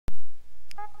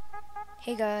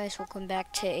Hey guys, welcome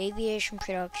back to Aviation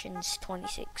Productions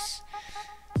 26.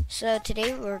 So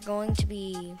today we're going to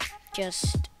be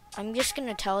I'm just going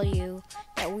to tell you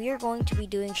that we are going to be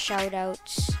doing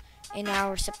shoutouts in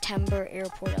our September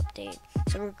airport update.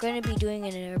 So we're going to be doing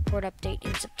an airport update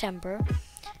in September.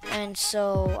 And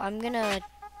so I'm going to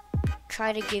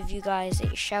try to give you guys a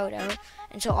shoutout.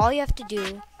 And so all you have to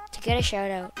do to get a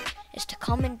shoutout is to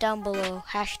comment down below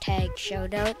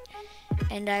 #shoutout,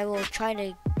 and I will try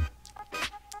to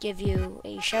give you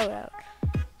a shout out.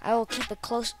 I will keep a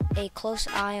close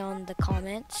eye on the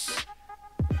comments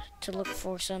to look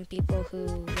for some people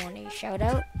who want a shout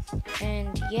out.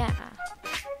 And yeah,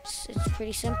 it's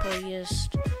pretty simple. You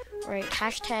just write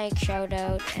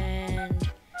 #shoutout, and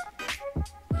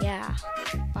yeah,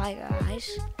 bye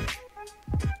guys.